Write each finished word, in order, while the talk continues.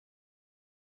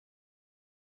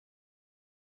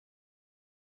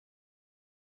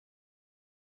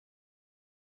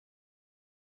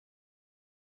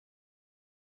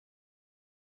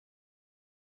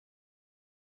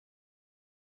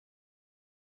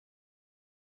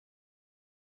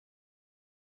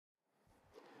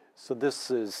So this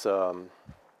is the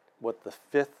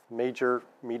fifth major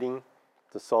meeting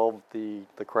to solve the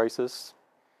crisis,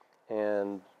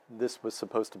 and this was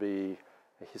supposed to be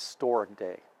a historic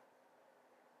day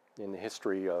in the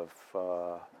history of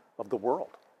the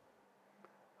world.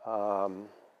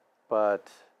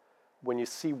 But when you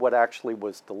see what actually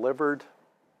was delivered,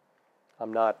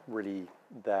 I'm not really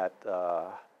that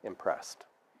impressed.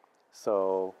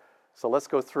 So let's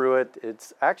go through it.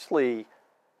 It's actually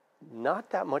not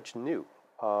that much new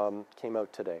came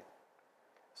out today.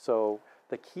 So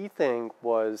the key thing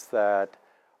was that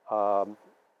the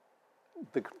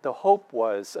hope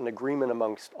was an agreement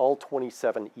amongst all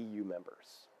 27 EU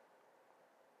members.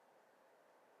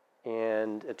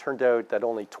 And it turned out that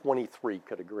only 23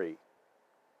 could agree.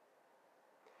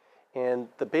 And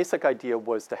the basic idea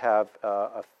was to have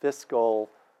a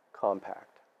fiscal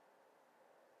compact.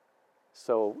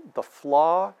 So the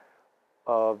flaw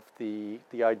of the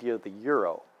idea of the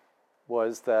euro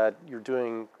was that you're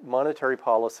doing monetary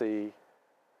policy,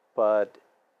 but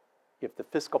if the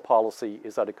fiscal policy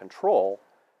is out of control,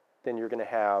 then you're going to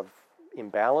have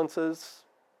imbalances,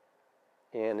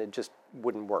 and it just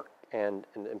wouldn't work. And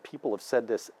people have said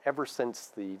this ever since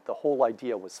the whole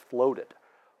idea was floated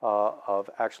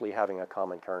of actually having a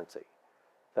common currency,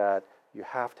 that you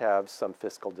have to have some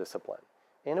fiscal discipline.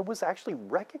 And it was actually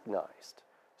recognized.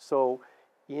 So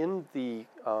in the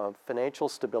Financial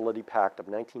Stability Pact of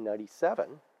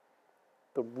 1997,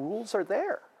 the rules are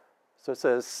there. So it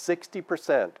says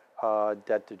 60%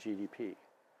 debt to GDP.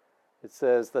 It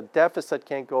says the deficit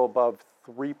can't go above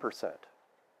 3%.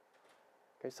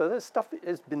 Okay, so this stuff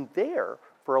has been there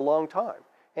for a long time.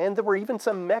 And there were even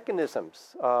some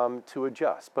mechanisms to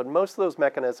adjust. But most of those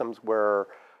mechanisms were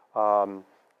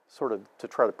sort of to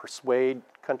try to persuade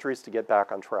countries to get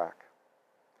back on track.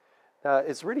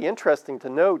 It's really interesting to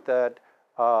note that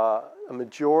a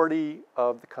majority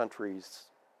of the countries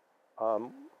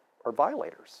are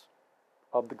violators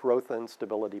of the Growth and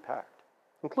Stability Pact,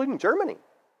 including Germany.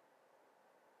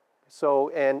 So,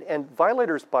 and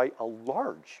violators by a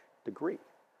large degree.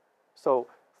 So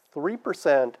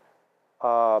 3%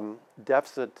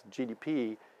 deficit to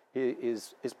GDP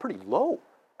is pretty low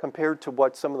compared to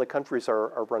what some of the countries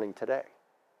are running today.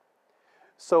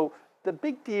 So the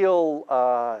big deal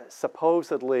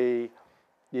supposedly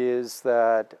is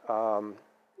that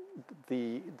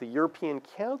the European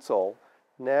Council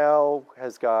now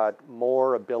has got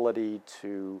more ability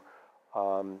to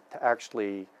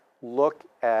actually look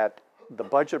at the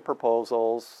budget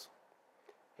proposals,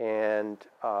 and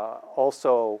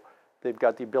also they've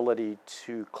got the ability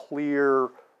to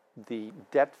clear the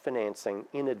debt financing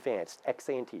in advance. Ex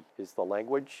ante is the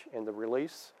language in the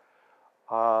release.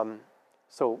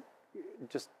 So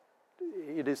just,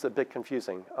 it is a bit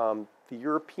confusing. The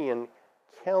European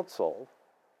Council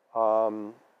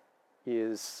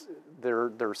there's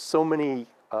so many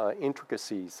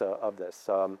intricacies of this.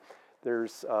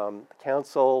 There's the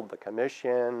Council, the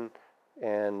Commission,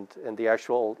 and the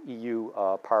actual EU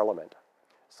Parliament.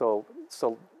 So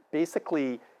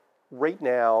basically, right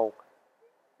now,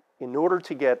 in order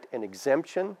to get an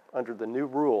exemption under the new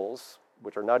rules,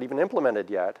 which are not even implemented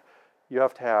yet, you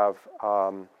have to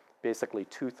have basically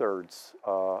 2/3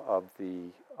 of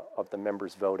the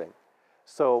members voting.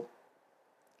 So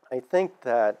I think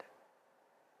that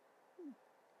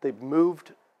they've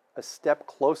moved a step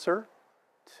closer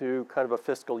to kind of a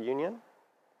fiscal union,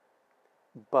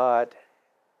 but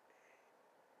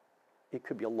it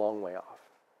could be a long way off.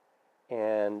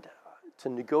 And to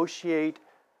negotiate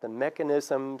the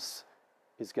mechanisms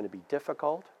is going to be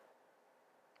difficult.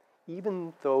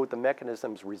 Even though the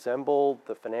mechanisms resemble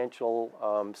the Financial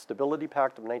Stability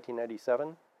Pact of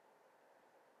 1997,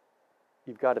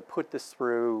 you've got to put this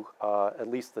through at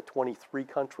least the 23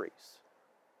 countries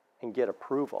and get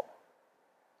approval.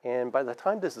 And by the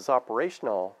time this is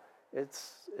operational,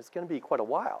 it's going to be quite a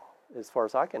while, as far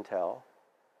as I can tell.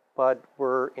 But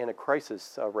we're in a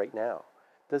crisis right now.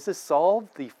 Does this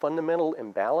solve the fundamental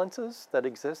imbalances that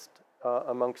exist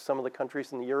amongst some of the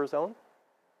countries in the Eurozone?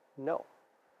 No.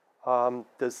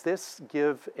 Does this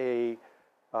give a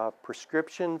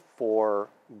prescription for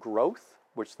growth,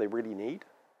 which they really need?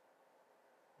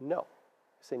 No.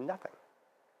 I say nothing.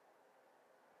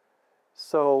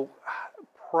 So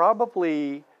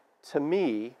probably, to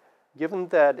me, given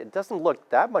that it doesn't look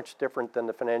that much different than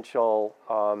the Financial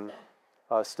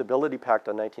Stability Pact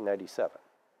of 1997,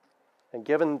 and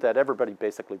given that everybody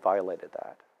basically violated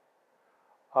that,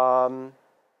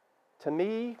 to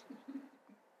me,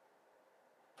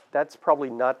 that's probably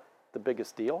not the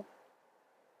biggest deal.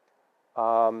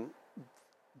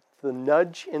 The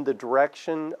nudge in the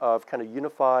direction of kind of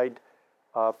unified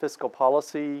fiscal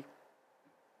policy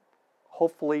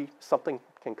hopefully something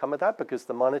can come of that because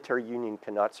the monetary union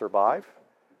cannot survive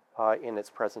in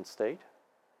its present state.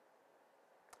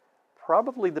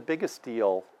 Probably the biggest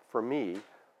deal for me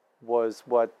was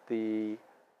what the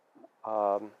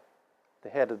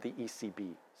head of the ECB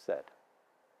said.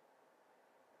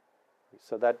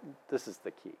 So this is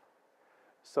the key.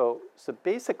 So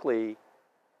basically,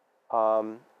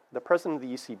 the president of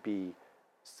the ECB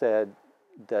said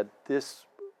that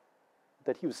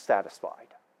he was satisfied,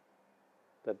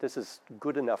 that this is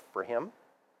good enough for him.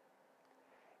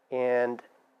 And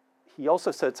he also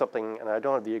said something, and I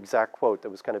don't have the exact quote, that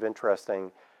was kind of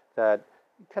interesting, that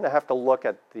you kind of have to look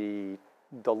at the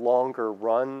longer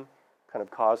run kind of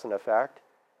cause and effect,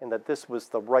 and that this was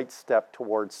the right step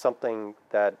towards something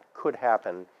that could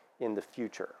happen in the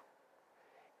future.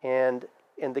 And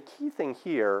the key thing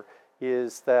here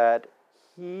is that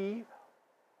he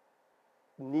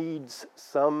needs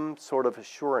some sort of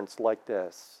assurance like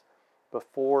this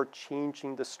before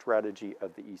changing the strategy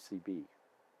of the ECB.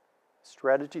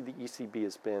 Strategy of the ECB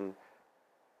has been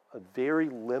a very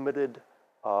limited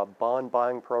bond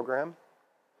buying program.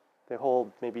 They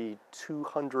hold maybe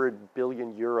 200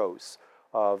 billion euros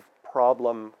of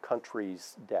problem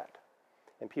countries' debt.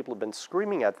 And people have been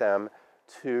screaming at them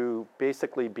to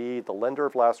basically be the lender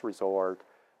of last resort,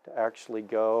 to actually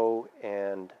go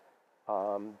and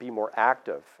be more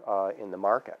active in the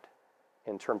market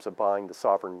in terms of buying the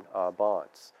sovereign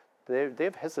bonds.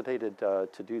 They've hesitated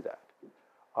to do that,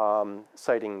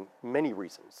 citing many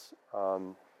reasons.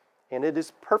 And it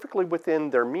is perfectly within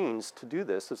their means to do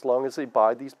this as long as they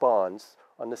buy these bonds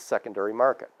on the secondary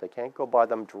market. They can't go buy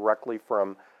them directly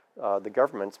from the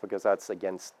governments because that's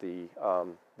against the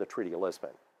Treaty of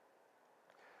Lisbon.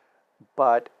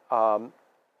 But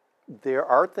there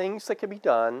are things that can be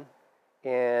done,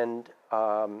 and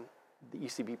the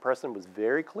ECB president was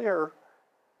very clear,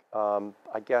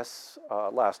 I guess,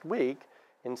 last week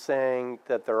in saying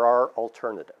that there are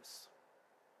alternatives.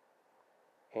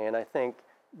 And I think,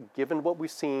 given what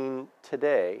we've seen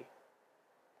today,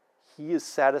 he is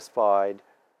satisfied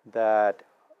that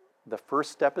the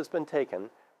first step has been taken,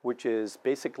 which is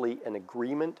basically an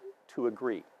agreement to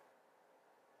agree.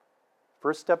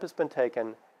 First step has been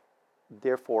taken,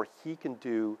 therefore he can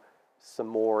do some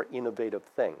more innovative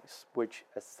things, which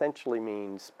essentially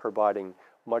means providing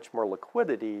much more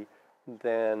liquidity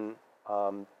than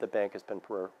the bank has been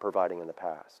providing in the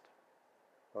past.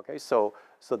 Okay, so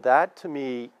that to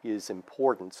me is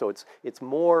important. So it's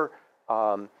more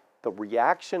the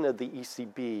reaction of the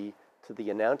ECB to the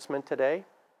announcement today.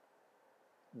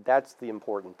 That's the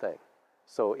important thing.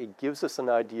 So it gives us an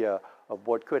idea of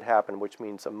what could happen, which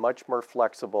means a much more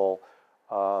flexible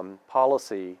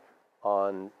policy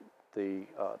on the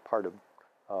part of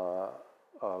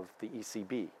the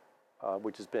ECB,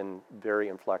 which has been very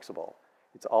inflexible.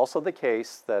 It's also the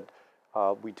case that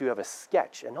we do have a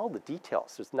sketch and all the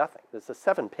details. There's nothing. There's a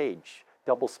 7-page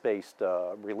double-spaced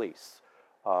release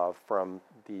from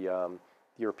the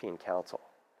European Council.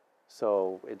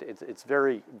 So it's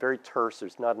very, very terse.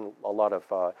 There's not a lot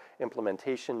of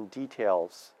implementation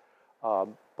details,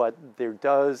 but there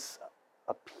does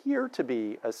appear to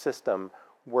be a system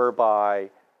whereby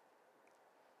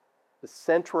the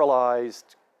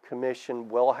centralized commission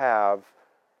will have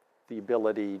the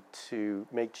ability to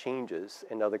make changes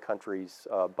in other countries'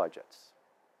 budgets.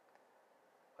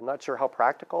 I'm not sure how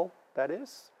practical that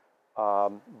is,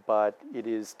 but it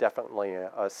is definitely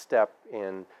a step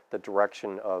in the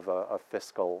direction of a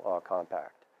fiscal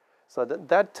compact. So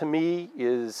that to me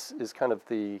is kind of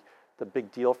the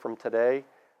big deal from today.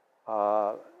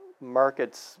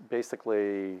 Markets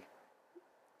basically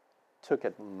took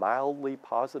it mildly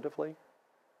positively,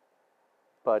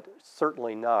 but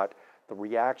certainly not the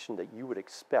reaction that you would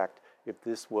expect if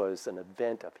this was an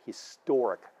event of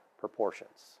historic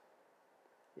proportions.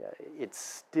 Yeah, it's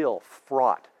still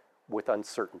fraught with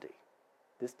uncertainty.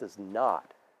 This does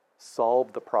not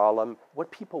solve the problem.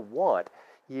 What people want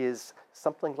is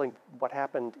something like what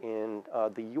happened in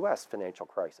the US financial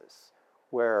crisis,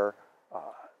 where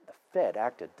the Fed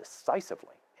acted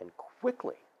decisively and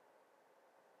quickly.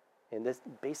 And this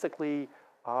basically,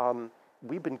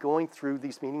 we've been going through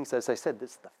these meetings, as I said,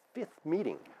 this is the 5th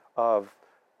meeting of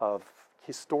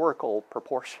historical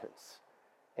proportions.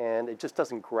 And it just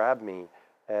doesn't grab me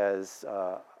as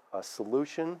a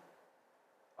solution.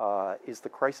 Is the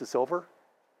crisis over?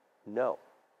 No.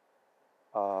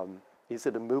 Is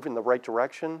it a move in the right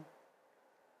direction?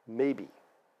 Maybe.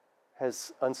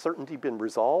 Has uncertainty been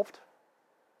resolved?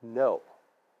 No.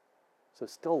 So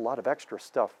still a lot of extra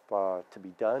stuff to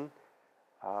be done.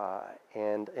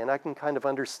 And I can kind of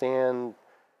understand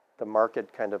the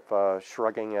market kind of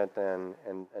shrugging it and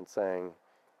saying,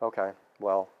 Okay,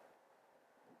 well,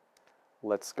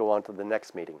 let's go on to the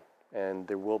next meeting. And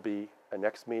there will be a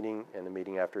next meeting and a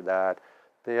meeting after that.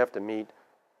 They have to meet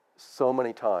so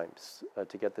many times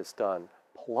to get this done.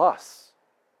 Plus,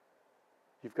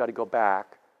 you've got to go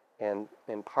back and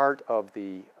part of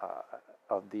the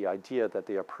idea that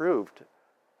they approved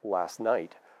last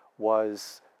night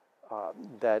was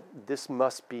that this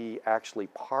must be actually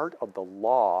part of the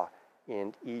law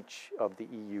in each of the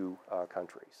EU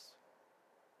countries.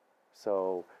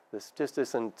 So this just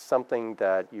isn't something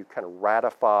that you kind of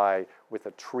ratify with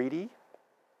a treaty.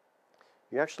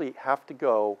 You actually have to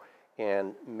go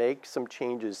and make some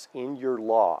changes in your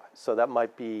law. So that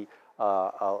might be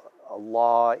a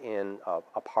law in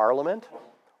a parliament,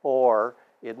 or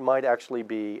it might actually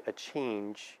be a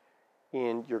change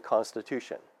in your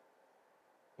constitution.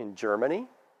 In Germany,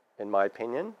 in my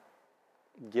opinion,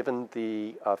 given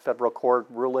the federal court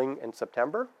ruling in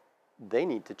September, they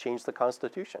need to change the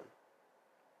constitution.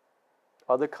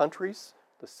 Other countries,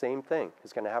 the same thing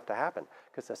is going to happen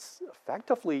because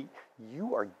effectively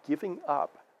you are giving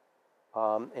up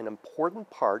an important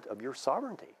part of your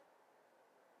sovereignty.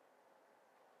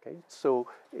 Okay, so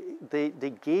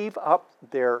they gave up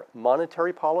their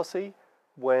monetary policy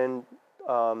when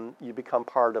you become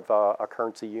part of a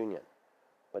currency union.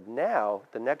 But now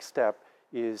the next step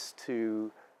is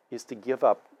to give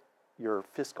up your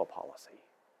fiscal policy.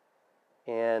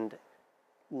 And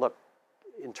look,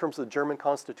 in terms of the German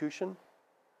Constitution,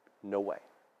 no way.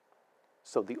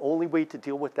 So the only way to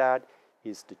deal with that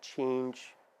is to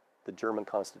change the German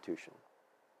Constitution.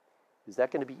 Is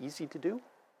that going to be easy to do?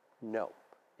 No.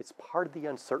 It's part of the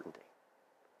uncertainty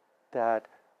that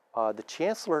the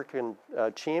Chancellor can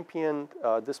champion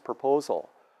this proposal,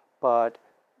 but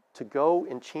to go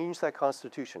and change that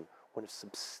Constitution when a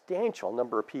substantial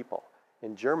number of people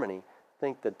in Germany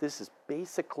think that this is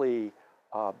basically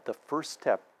the first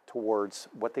step towards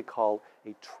what they call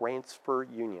a transfer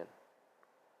union.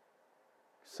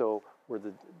 So where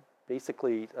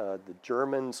basically the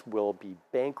Germans will be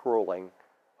bankrolling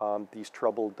these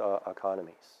troubled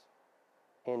economies.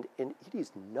 And it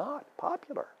is not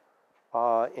popular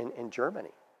in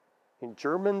Germany. And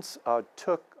Germans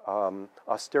took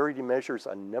austerity measures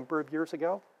a number of years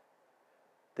ago.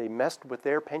 They messed with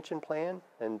their pension plan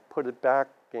and put it back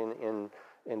in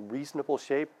reasonable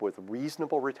shape with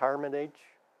reasonable retirement age.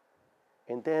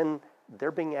 And then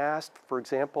they're being asked, for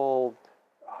example,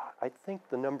 I think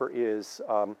the number is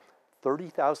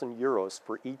 30,000 euros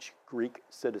for each Greek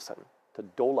citizen to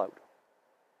dole out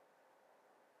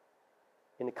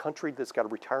in a country that's got a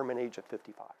retirement age of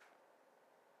 55.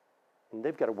 And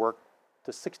they've got to work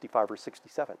to 65 or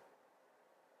 67.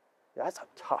 That's a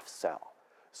tough sell.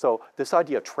 So this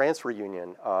idea of transfer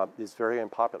union is very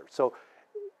unpopular. So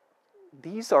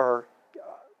these are,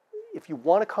 if you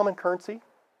want a common currency,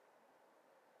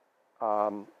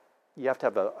 you have to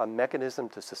have a mechanism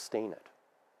to sustain it.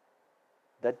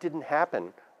 That didn't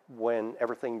happen when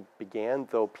everything began,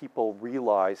 though people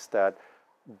realized that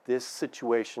this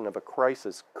situation of a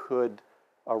crisis could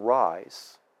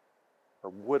arise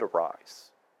or would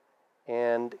arise.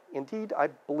 And indeed, I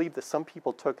believe that some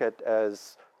people took it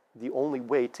as the only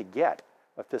way to get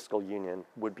a fiscal union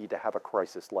would be to have a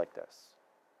crisis like this.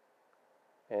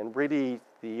 And really,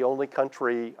 the only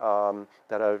country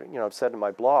that I've said in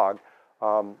my blog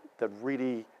that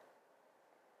really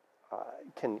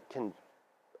can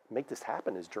make this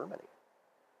happen is Germany.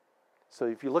 So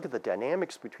if you look at the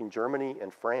dynamics between Germany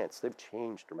and France, they've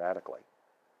changed dramatically.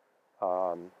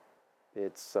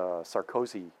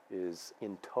 Sarkozy is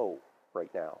in tow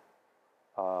right now,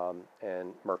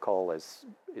 and Merkel is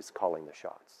calling the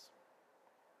shots.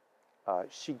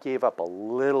 She gave up a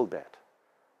little bit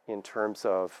in terms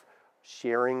of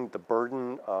sharing the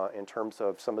burden in terms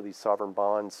of some of these sovereign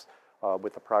bonds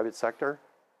with the private sector,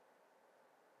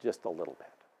 just a little bit.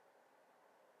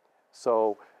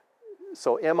 So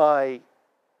am I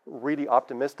really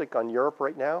optimistic on Europe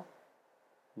right now?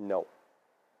 No.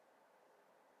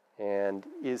 And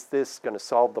is this going to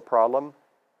solve the problem?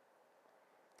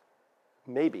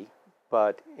 Maybe,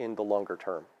 but in the longer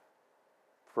term.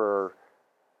 For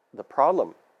the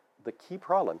problem, the key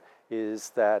problem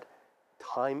is that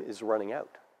time is running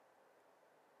out.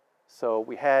 So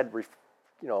we had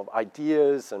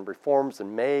ideas and reforms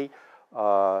in May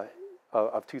of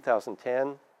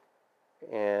 2010,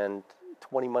 and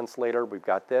 20 months later we've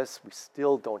got this. We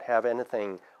still don't have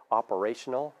anything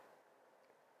operational.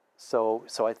 So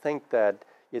I think that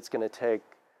it's going to take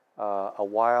a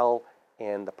while,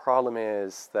 and the problem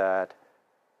is that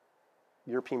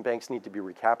European banks need to be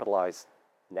recapitalized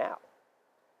now.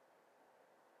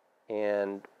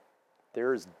 And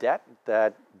there's debt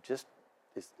that just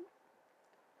is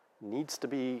needs to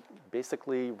be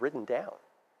basically written down.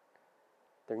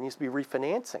 There needs to be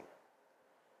refinancing.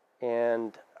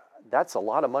 And that's a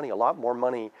lot of money, a lot more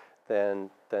money than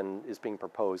is being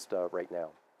proposed right now.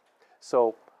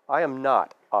 So I am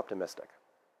not optimistic.